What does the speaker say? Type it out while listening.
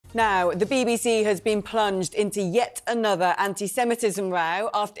Now, the BBC has been plunged into yet another anti-Semitism row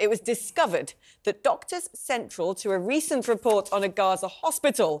after it was discovered that doctors central to a recent report on a Gaza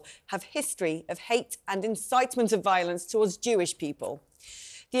hospital have history of hate and incitement of violence towards Jewish people.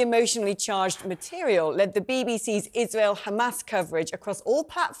 The emotionally charged material led the BBC's Israel-Hamas coverage across all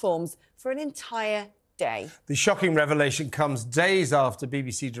platforms for an entire day. The shocking revelation comes days after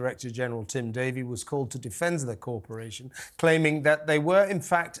BBC Director General Tim Davie was called to defend the corporation, claiming that they were, in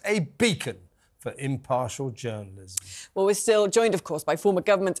fact, a beacon for impartial journalism. Well, we're still joined, of course, by former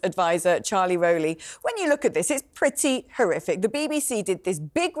government advisor Charlie Rowley. When you look at this, it's pretty horrific. The BBC did this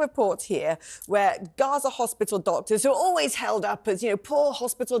big report here where Gaza hospital doctors, who are always held up as, poor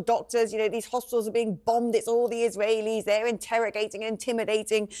hospital doctors, these hospitals are being bombed, it's all the Israelis, they're interrogating and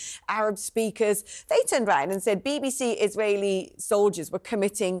intimidating Arab speakers. They turned around and said BBC Israeli soldiers were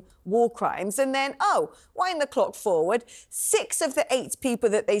committing war crimes. And then, wind the clock forward, 6 of the 8 people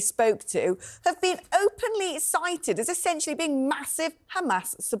that they spoke to have been openly cited as essentially being massive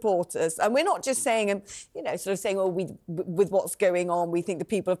Hamas supporters. And we're not just saying, with what's going on, we think the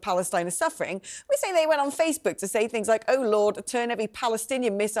people of Palestine are suffering. We're saying they went on Facebook to say things like, oh, Lord, turn every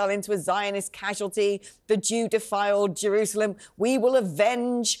Palestinian missile into a Zionist casualty, the Jew-defiled Jerusalem, we will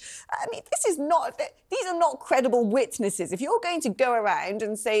avenge. I mean, these are not credible witnesses. If you're going to go around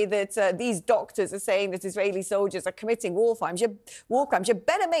and say that these doctors are saying that Israeli soldiers are committing war crimes, you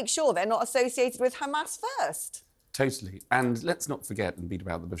better make sure they're not associated with Hamas first. Totally. And let's not forget and beat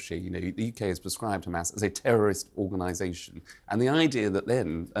about the bush here, the UK has prescribed Hamas as a terrorist organisation. And the idea that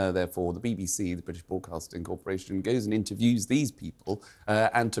then, therefore, the BBC, the British Broadcasting Corporation, goes and interviews these people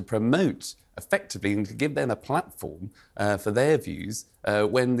and to promote effectively and to give them a platform for their views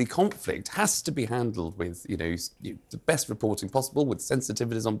when the conflict has to be handled with, the best reporting possible, with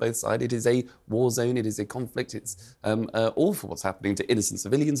sensitivities on both sides. It is a war zone, it is a conflict, it's awful what's happening to innocent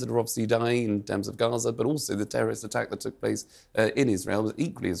civilians that are obviously dying in terms of Gaza, but also the terrorist attack that took place in Israel was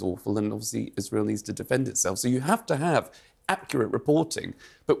equally as awful, and obviously Israel needs to defend itself. So you have to have accurate reporting,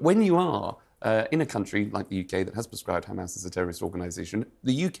 but when you are in a country like the UK that has prescribed Hamas as a terrorist organisation,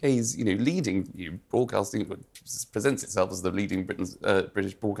 the UK's, leading broadcasting presents itself as the leading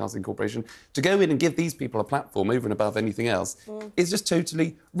British Broadcasting Corporation. To go in and give these people a platform over and above anything else is just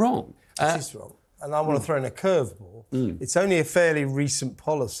totally wrong. It is wrong. And I want to throw in a curveball. It's only a fairly recent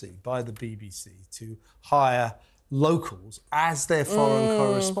policy by the BBC to hire locals as their foreign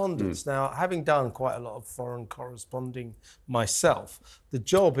correspondents. Now, having done quite a lot of foreign corresponding myself, the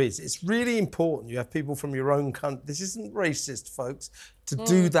job it's really important you have people from your own country. This isn't racist, folks, to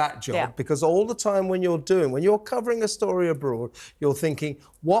do that job, because all the time when you're covering a story abroad, you're thinking,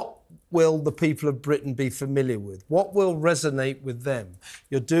 what will the people of Britain be familiar with? What will resonate with them?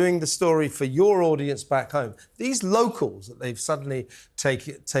 You're doing the story for your audience back home. These locals that they've suddenly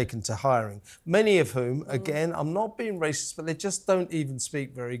taken to hiring, many of whom, again, I'm not being racist, but they just don't even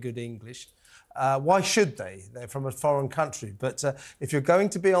speak very good English. Why should they? They're from a foreign country. But if you're going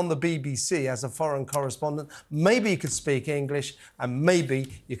to be on the BBC as a foreign correspondent, maybe you could speak English and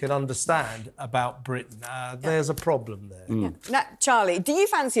maybe you could understand about Britain. There's a problem there. Now, Charlie, do you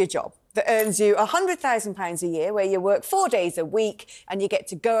fancy a job that earns you £100,000 a year, where you work 4 days a week and you get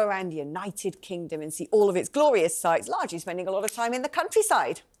to go around the United Kingdom and see all of its glorious sights, largely spending a lot of time in the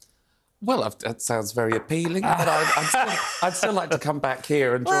countryside? Well, that sounds very appealing, but I'd still like to come back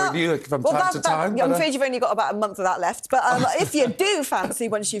here and join you from time to time. I'm afraid you've only got about a month of that left. But if you do fancy,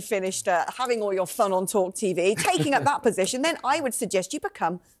 once you've finished having all your fun on TalkTV, taking up that position, then I would suggest you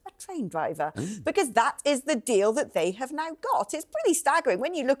become a train driver, because that is the deal that they have now got. It's pretty staggering.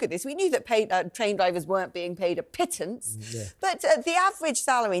 When you look at this, we knew that train drivers weren't being paid a pittance, but the average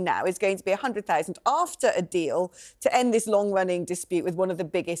salary now is going to be £100,000 after a deal to end this long-running dispute with one of the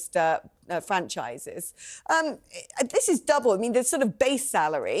biggest franchises. This is double. I mean, the sort of base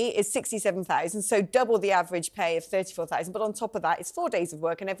salary is £67,000, so double the average pay of £34,000. But on top of that, it's 4 days of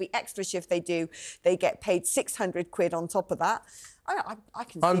work, and every extra shift they do, they get paid £600 on top of that. I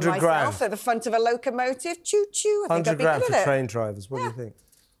can see myself at the front of a locomotive, choo-choo. I think I'd be good at it. £100 for train drivers. What do you think?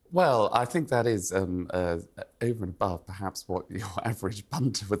 Well, I think that is over and above perhaps what your average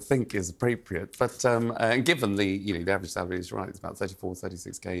punter would think is appropriate. But given the average salary is right, it's about 34,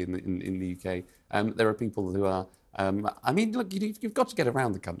 36k in the UK. There are people who are. I mean, look, you've got to get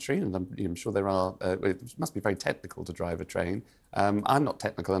around the country, and I'm sure there are. It must be very technical to drive a train. I'm not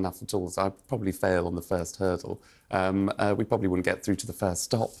technical enough at all, so I'd probably fail on the first hurdle. We probably wouldn't get through to the first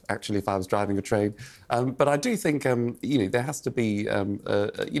stop, actually, if I was driving a train. But I do think, there has to be,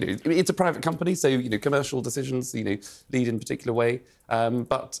 it's a private company, so, commercial decisions, lead in a particular way.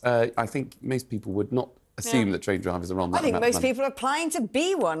 But I think most people would not assume that train drivers are on that I think amount of most money. people are applying to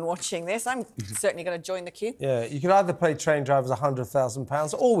be one watching this. I'm certainly going to join the queue. Yeah, you could either pay train drivers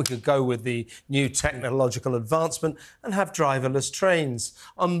 £100,000 or we could go with the new technological advancement and have driverless trains.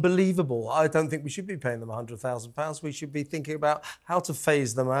 Unbelievable. I don't think we should be paying them £100,000. We should be thinking about how to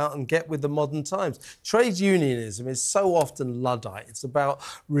phase them out and get with the modern times. Trade unionism is so often Luddite. It's about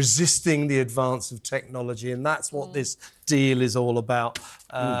resisting the advance of technology, and that's what this deal is all about.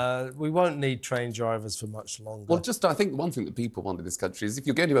 We won't need train drivers for much longer. Well, just I think one thing that people want in this country is if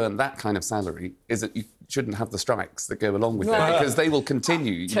you're going to earn that kind of salary, is that you shouldn't have the strikes that go along with it, because they will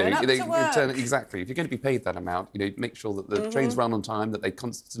continue. Turn up to work. Exactly. If you're going to be paid that amount, make sure that the trains run on time, that they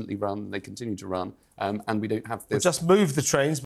constantly run, they continue to run, and we don't have this. Just move the trains.